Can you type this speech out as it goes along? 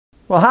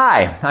Well,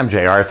 hi, I'm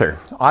Jay Arthur,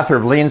 author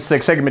of Lean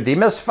Six Sigma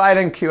Demystified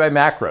and QA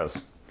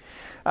Macros.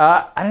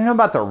 I don't know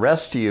about the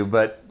rest of you,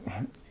 but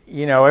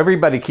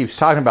everybody keeps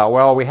talking about,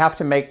 well, we have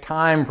to make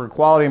time for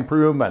quality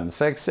improvement and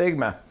Six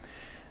Sigma.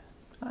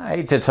 I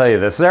hate to tell you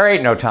this, there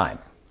ain't no time,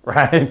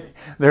 right?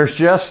 There's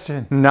just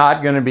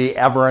not going to be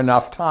ever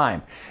enough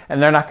time.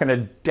 And they're not going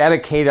to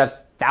dedicate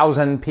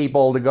 1,000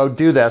 people to go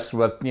do this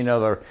with,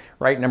 the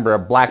right number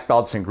of black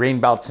belts and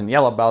green belts and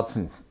yellow belts,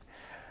 and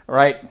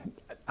right?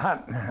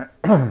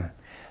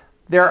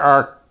 There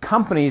are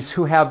companies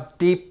who have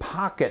deep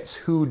pockets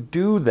who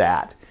do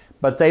that,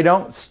 but they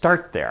don't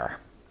start there,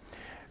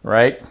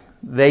 right?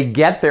 They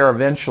get there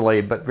eventually,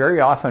 but very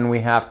often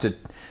we have to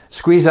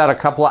squeeze out a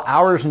couple of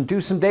hours and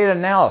do some data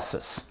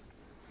analysis,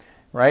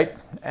 right?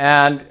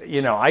 And,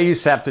 I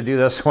used to have to do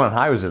this when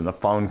I was in the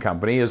phone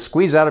company, is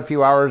squeeze out a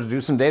few hours,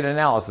 do some data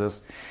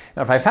analysis.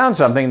 And if I found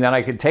something, then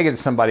I could take it to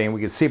somebody and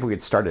we could see if we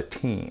could start a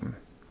team.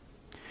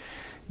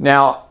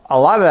 Now, a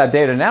lot of that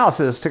data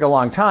analysis took a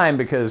long time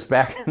because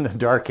back in the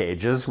dark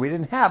ages, we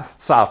didn't have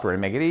software to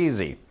make it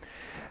easy.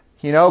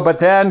 But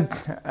then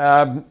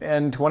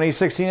in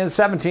 2016 and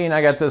 17,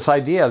 I got this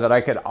idea that I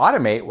could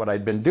automate what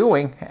I'd been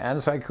doing.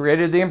 And so I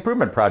created the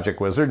Improvement Project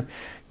Wizard,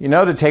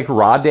 to take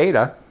raw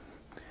data,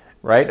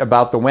 right,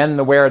 about the when,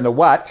 the where, and the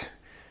what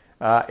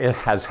it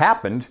has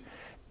happened,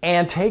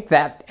 and take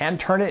that and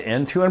turn it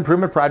into an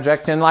improvement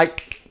project in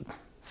like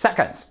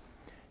seconds.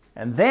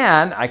 And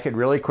then I could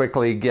really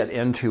quickly get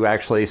into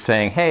actually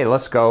saying, hey,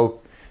 let's go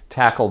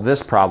tackle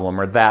this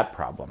problem or that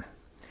problem.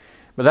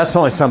 But that's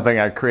only something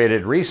I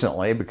created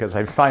recently because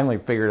I finally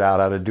figured out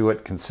how to do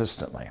it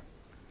consistently.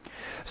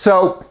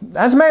 So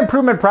that's my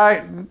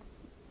improvement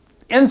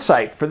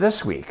insight for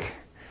this week,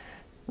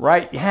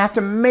 right? You have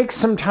to make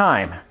some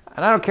time.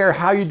 And I don't care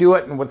how you do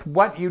it and with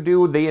what you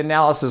do the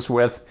analysis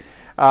with,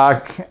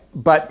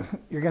 but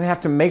you're going to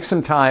have to make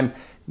some time,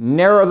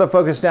 narrow the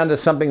focus down to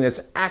something that's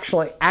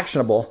actually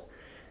actionable,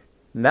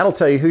 and that'll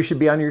tell you who should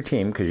be on your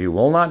team because you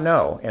will not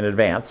know in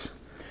advance,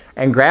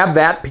 and grab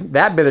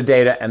that bit of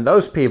data and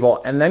those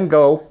people and then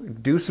go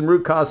do some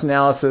root cause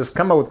analysis,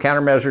 come up with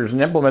countermeasures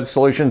and implement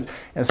solutions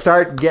and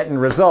start getting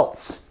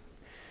results,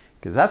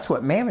 because that's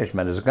what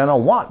management is going to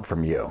want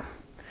from you,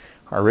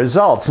 are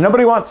results.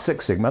 Nobody wants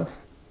Six Sigma.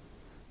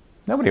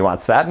 Nobody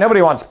wants that.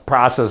 Nobody wants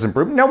process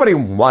improvement. Nobody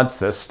wants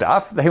this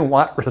stuff. They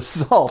want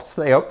results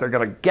they hope they're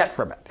going to get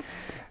from it.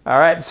 All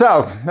right,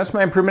 so that's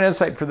my improvement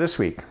insight for this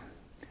week.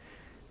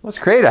 Let's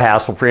create a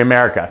hassle-free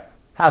America,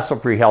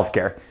 hassle-free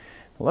healthcare.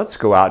 Let's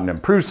go out and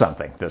improve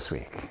something this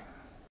week.